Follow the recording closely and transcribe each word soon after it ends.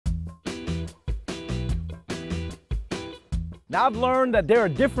Now I've learned that there are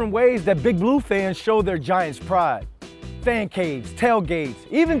different ways that Big Blue fans show their Giants pride. Fan caves, tailgates,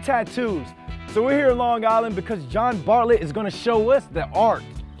 even tattoos. So we're here in Long Island because John Bartlett is gonna show us the art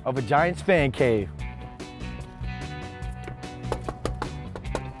of a Giants fan cave.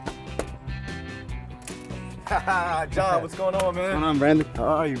 John, what's going on, man? What's going on, Brandon? How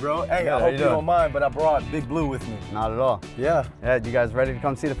are you, bro? Hey, I hope you don't mind, but I brought Big Blue with me. Not at all. Yeah. Yeah, you guys ready to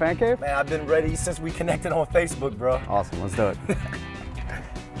come see the fan cave? Man, I've been ready since we connected on Facebook, bro. Awesome, let's do it.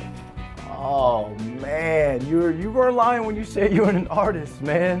 Oh, man, you weren't lying when you said you were an artist,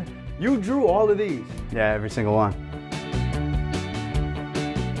 man. You drew all of these. Yeah, every single one.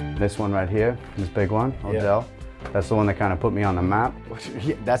 This one right here, this big one, Odell. That's the one that kind of put me on the map.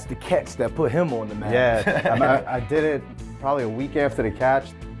 Yeah, that's the catch that put him on the map. Yeah, I did it probably a week after the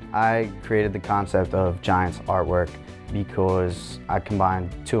catch. I created the concept of Giants artwork because I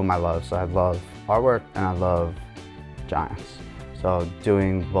combined two of my loves. So I love artwork and I love Giants. So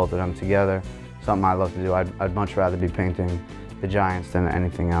doing both of them together, something I love to do. I'd much rather be painting the Giants than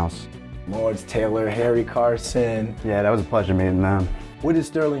anything else. Lawrence Taylor, Harry Carson. Yeah, that was a pleasure meeting them. What did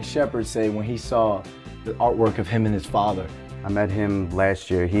Sterling Shepard say when he saw the artwork of him and his father? I met him last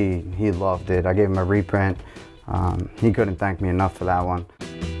year. He loved it. I gave him a reprint. He couldn't thank me enough for that one.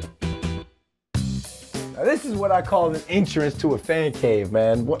 Now this is what I call an entrance to a fan cave,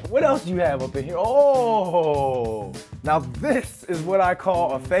 man. What else do you have up in here? Oh, now this is what I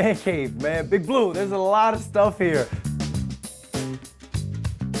call a fan cave, man. Big Blue, there's a lot of stuff here.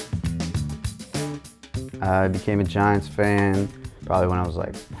 I became a Giants fan probably when I was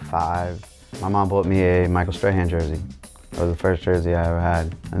like 5. My mom bought me a Michael Strahan jersey. That was the first jersey I ever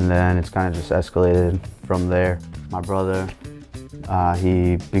had. And then it's kind of just escalated from there. My brother,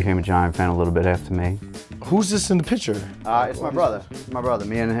 he became a Giant fan a little bit after me. Who's this in the picture? It's my brother. My brother.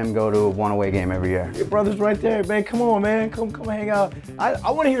 Me and him go to one away game every year. Your brother's right there, man. Come on, man. Come hang out.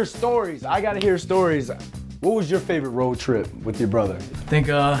 I want to hear stories. I got to hear stories. What was your favorite road trip with your brother? I think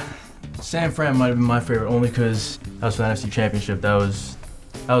San Fran might have been my favorite, only because that was for the NFC Championship. That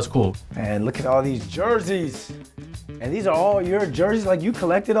was cool. Man, look at all these jerseys. And these are all your jerseys? Like, you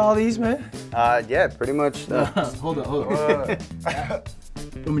collected all these, man? Yeah, pretty much. Hold on.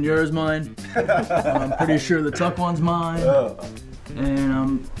 Luminera's mine. I'm pretty sure the Tuck one's mine. And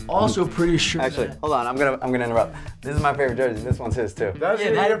I'm also pretty sure. Actually, hold on. I'm gonna interrupt. This is my favorite jersey. This one's his too. That's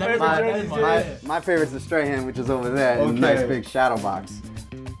your favorite jersey? My favorite's the Strahan, which is over there in a nice big shadow box.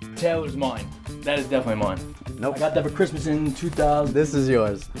 Taylor's mine. That is definitely mine. Nope. I got that for Christmas in 2000. This is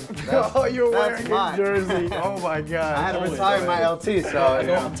yours. Oh, you're wearing mine. his jersey. Oh my God. I had to retire my LT, so I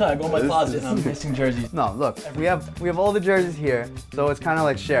go in my closet and I'm missing jerseys. No, look, we have all the jerseys here, so it's kind of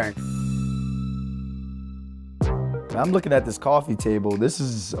like sharing. I'm looking at this coffee table. This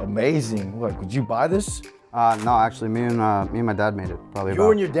is amazing. What, would you buy this? No, actually, me and my dad made it.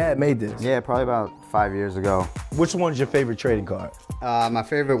 You and your dad made this? Yeah, probably about 5 years ago. Which one's your favorite trading card? My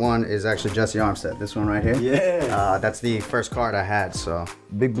favorite one is actually Jesse Armstead. This one right here. Yeah. That's the first card I had, so.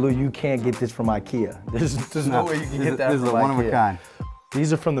 Big Blue, you can't get this from IKEA. There's no way you can get that from IKEA. This is a one of a kind.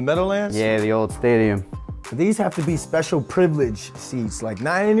 These are from the Meadowlands? Yeah, the old stadium. These have to be special privilege seats. Like,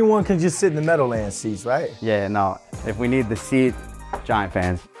 not anyone can just sit in the Meadowlands seats, right? Yeah, no. If we need the seat, Giant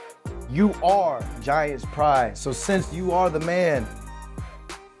fans. You are Giants pride. So since you are the man,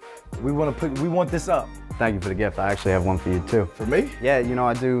 we want this up. Thank you for the gift. I actually have one for you too. For me? Yeah, you know,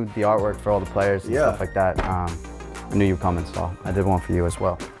 I do the artwork for all the players and stuff like that. I knew you were coming, so I did one for you as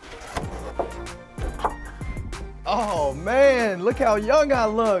well. Oh man, look how young I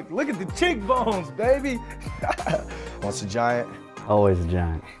look. Look at the cheekbones, baby. Once a Giant. Always a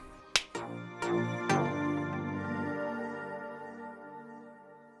Giant.